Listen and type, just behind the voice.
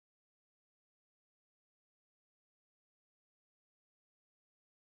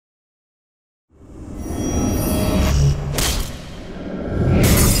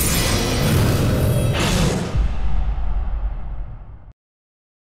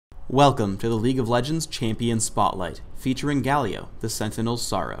Welcome to the League of Legends Champion Spotlight, featuring Galio, the Sentinel's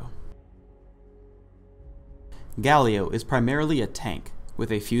Sorrow. Galio is primarily a tank,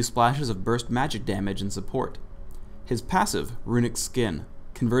 with a few splashes of burst magic damage and support. His passive, Runic Skin,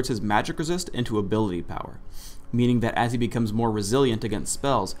 converts his magic resist into ability power, meaning that as he becomes more resilient against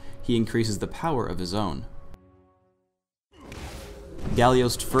spells, he increases the power of his own.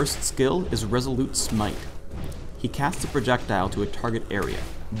 Galio's first skill is Resolute Smite. He casts a projectile to a target area,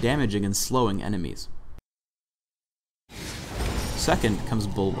 damaging and slowing enemies. Second comes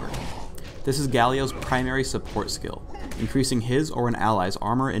Bulwark. This is Galio's primary support skill, increasing his or an ally's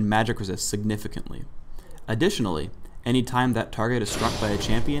armor and magic resist significantly. Additionally, any time that target is struck by a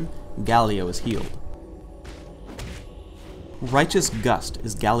champion, Galio is healed. Righteous Gust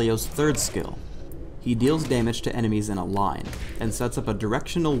is Galio's third skill. He deals damage to enemies in a line, and sets up a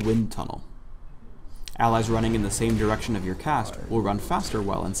directional wind tunnel. Allies running in the same direction of your cast will run faster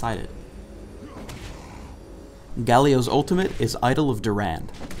while inside it. Galio's ultimate is Idol of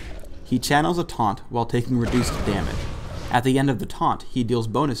Durand. He channels a taunt while taking reduced damage. At the end of the taunt, he deals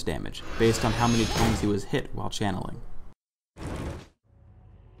bonus damage, based on how many times he was hit while channeling.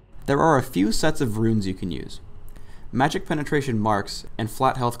 There are a few sets of runes you can use. Magic Penetration Marks and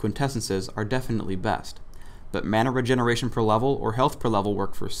Flat Health Quintessences are definitely best, but Mana Regeneration per level or Health per level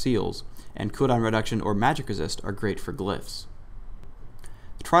work for seals, and cooldown reduction or magic resist are great for glyphs.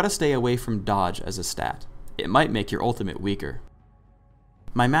 Try to stay away from dodge as a stat. It might make your ultimate weaker.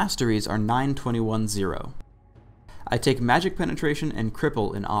 My masteries are 9-21-0. I take Magic Penetration and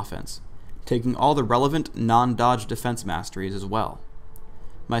Cripple in offense, taking all the relevant non-dodge defense masteries as well.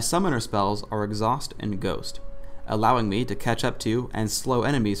 My summoner spells are Exhaust and Ghost, allowing me to catch up to and slow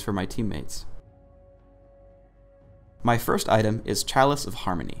enemies for my teammates. My first item is Chalice of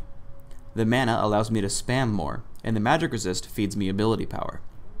Harmony. The mana allows me to spam more, and the magic resist feeds me ability power.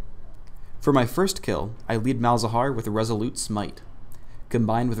 For my first kill, I lead Malzahar with Resolute Smite.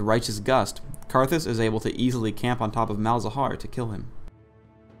 Combined with Righteous Gust, Karthus is able to easily camp on top of Malzahar to kill him.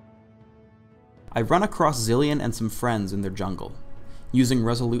 I run across Zilean and some friends in their jungle. Using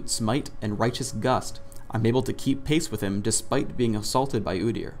Resolute Smite and Righteous Gust, I'm able to keep pace with him despite being assaulted by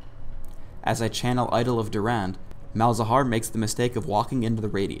Udyr. As I channel Idol of Durand, Malzahar makes the mistake of walking into the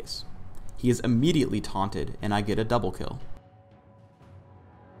radius. He is immediately taunted, and I get a double kill.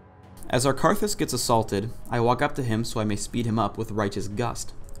 As our Karthus gets assaulted, I walk up to him so I may speed him up with Righteous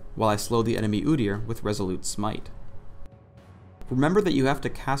Gust, while I slow the enemy Udyr with Resolute Smite. Remember that you have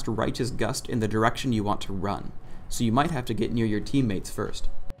to cast Righteous Gust in the direction you want to run, so you might have to get near your teammates first.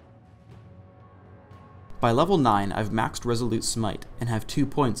 By level 9, I've maxed Resolute Smite and have 2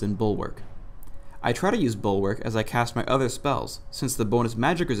 points in Bulwark. I try to use Bulwark as I cast my other spells, since the bonus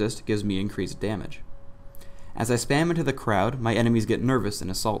magic resist gives me increased damage. As I spam into the crowd, my enemies get nervous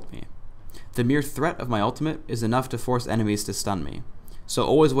and assault me. The mere threat of my ultimate is enough to force enemies to stun me, so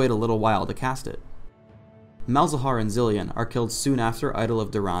always wait a little while to cast it. Malzahar and Zilean are killed soon after Idol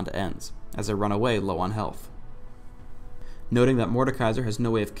of Durand ends, as I run away low on health. Noting that Mordekaiser has no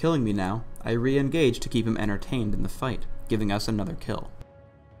way of killing me now, I re-engage to keep him entertained in the fight, giving us another kill.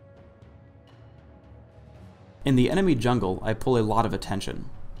 In the enemy jungle, I pull a lot of attention.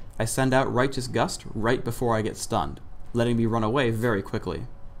 I send out Righteous Gust right before I get stunned, letting me run away very quickly.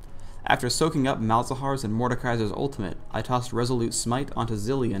 After soaking up Malzahar's and Mordekaiser's ultimate, I toss Resolute Smite onto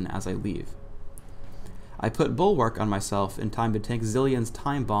Zilean as I leave. I put Bulwark on myself in time to tank Zilean's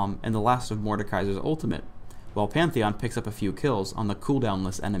Time Bomb and the last of Mordekaiser's ultimate, while Pantheon picks up a few kills on the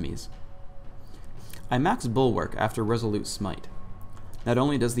cooldownless enemies. I max Bulwark after Resolute Smite. Not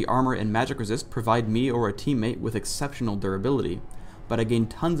only does the armor and magic resist provide me or a teammate with exceptional durability, but I gain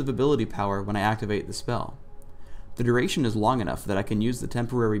tons of ability power when I activate the spell. The duration is long enough that I can use the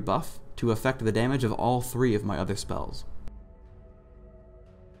temporary buff to affect the damage of all 3 of my other spells.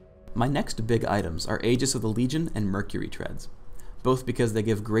 My next big items are Aegis of the Legion and Mercury Treads, both because they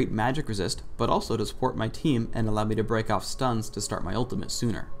give great magic resist, but also to support my team and allow me to break off stuns to start my ultimate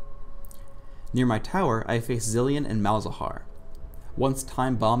sooner. Near my tower, I face Zilean and Malzahar. Once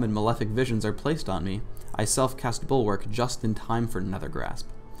Time Bomb and Malefic Visions are placed on me, I self-cast Bulwark just in time for Nether Grasp.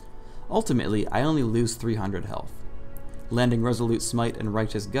 Ultimately, I only lose 300 health. Landing Resolute Smite and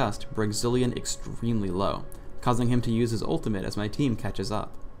Righteous Gust brings Zilean extremely low, causing him to use his ultimate as my team catches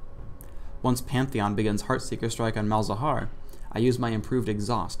up. Once Pantheon begins Heartseeker Strike on Malzahar, I use my improved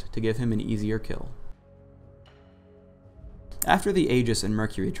Exhaust to give him an easier kill. After the Aegis and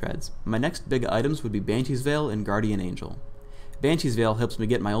Mercury Treads, my next big items would be Banshee's Veil and Guardian Angel. Banshee's Veil helps me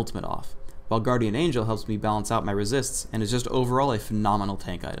get my ultimate off, while Guardian Angel helps me balance out my resists and is just overall a phenomenal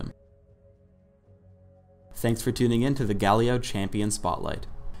tank item. Thanks for tuning in to the Galio Champion Spotlight.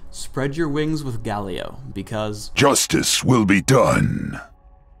 Spread your wings with Galio, because justice will be done.